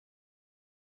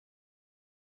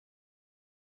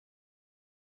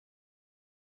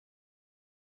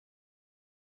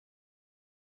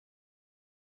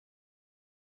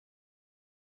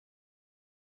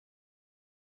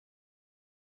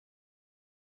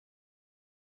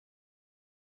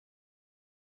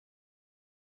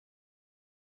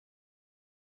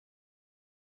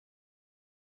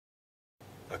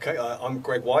Okay, I'm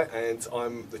Greg White and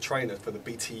I'm the trainer for the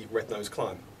BT Red Nose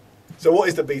Climb. So what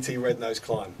is the BT Red Nose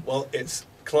Climb? Well, it's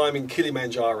climbing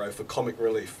Kilimanjaro for comic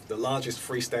relief, the largest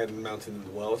freestanding mountain in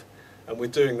the world, and we're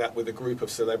doing that with a group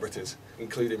of celebrities,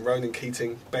 including Ronan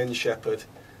Keating, Ben Shepherd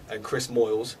and Chris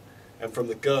Moyles, and from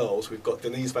the girls we've got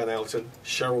Denise Van Outen,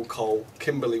 Cheryl Cole,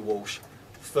 Kimberly Walsh,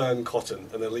 Fern Cotton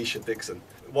and Alicia Dixon.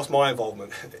 What's my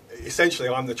involvement? Essentially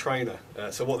I'm the trainer,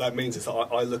 so what that means is that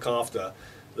I look after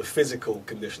the physical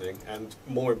conditioning and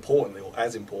more importantly, or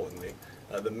as importantly,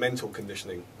 the mental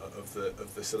conditioning of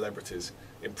the celebrities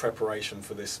in preparation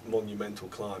for this monumental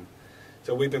climb.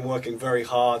 So we've been working very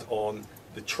hard on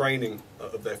the training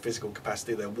of their physical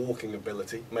capacity, their walking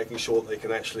ability, making sure that they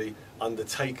can actually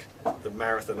undertake the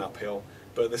marathon uphill,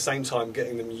 but at the same time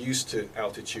getting them used to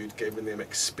altitude, giving them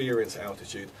experience at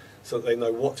altitude so that they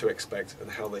know what to expect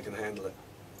and how they can handle it.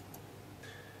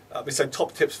 So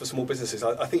top tips for small businesses.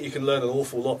 I think you can learn an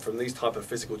awful lot from these type of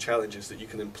physical challenges that you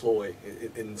can employ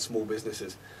in small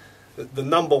businesses. The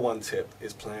number one tip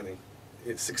is planning.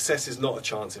 Success is not a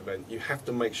chance event. You have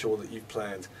to make sure that you've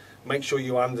planned. Make sure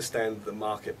you understand the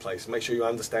marketplace. Make sure you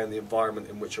understand the environment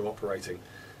in which you're operating.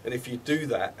 And if you do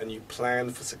that and you plan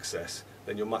for success,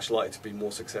 then you're much likely to be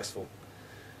more successful.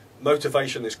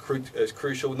 Motivation is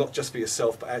crucial, not just for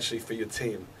yourself, but actually for your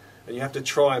team. And you have to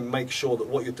try and make sure that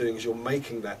what you're doing is you're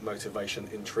making that motivation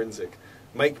intrinsic.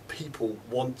 Make people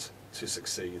want to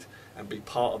succeed and be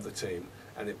part of the team,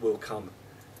 and it will come.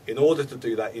 In order to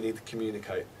do that, you need to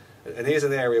communicate. And here's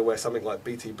an area where something like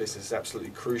BT Business is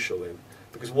absolutely crucial in,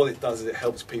 because what it does is it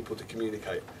helps people to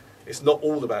communicate. It's not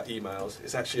all about emails,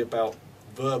 it's actually about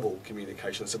verbal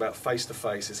communication, it's about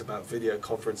face-to-face, it's about video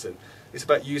conferencing. It's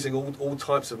about using all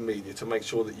types of media to make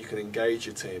sure that you can engage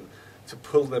your team, to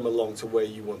pull them along to where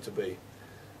you want to be.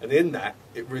 And in that,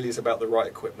 it really is about the right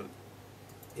equipment.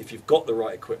 If you've got the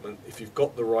right equipment, if you've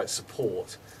got the right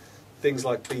support, things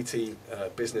like BT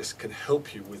Business can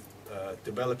help you with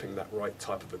developing that right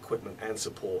type of equipment and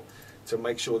support to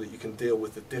make sure that you can deal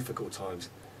with the difficult times.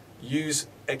 Use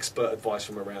expert advice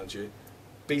from around you.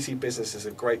 BT Business is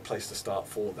a great place to start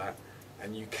for that,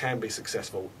 and you can be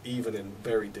successful even in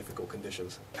very difficult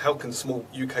conditions. How can small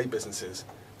UK businesses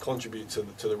contribute to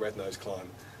the Red Nose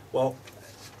Climb? Well,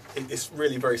 it's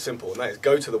really very simple, and that is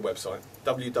go to the website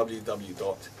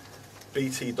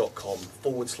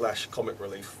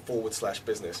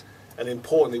www.bt.com/comic-relief/business, and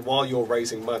importantly, while you're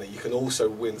raising money, you can also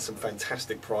win some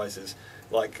fantastic prizes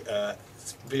like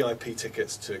VIP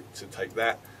tickets to take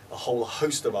that, a whole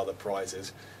host of other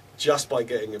prizes, just by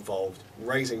getting involved,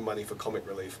 raising money for Comic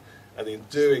Relief. And in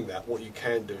doing that, what you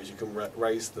can do is you can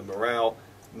raise the morale,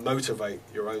 motivate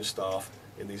your own staff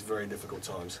in these very difficult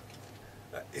times.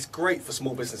 It's great for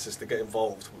small businesses to get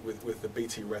involved with the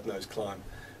BT Red Nose Climb,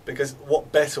 because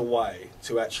what better way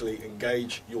to actually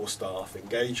engage your staff,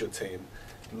 engage your team,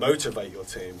 motivate your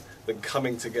team than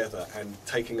coming together and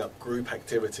taking up group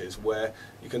activities where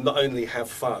you can not only have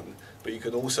fun, but you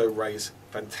can also raise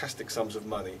fantastic sums of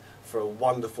money for a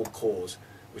wonderful cause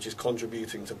which is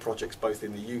contributing to projects both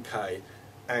in the UK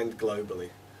and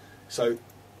globally. So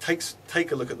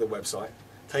take a look at the website,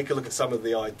 take a look at some of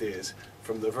the ideas,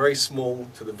 from the very small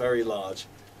to the very large.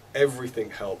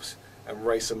 Everything helps, and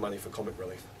raise some money for Comic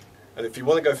Relief. And if you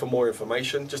want to go for more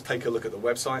information, just take a look at the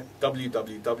website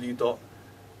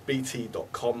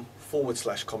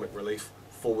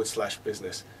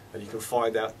www.bt.com/comic-relief/business, and you can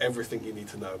find out everything you need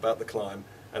to know about the climb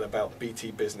and about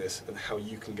BT Business and how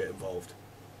you can get involved.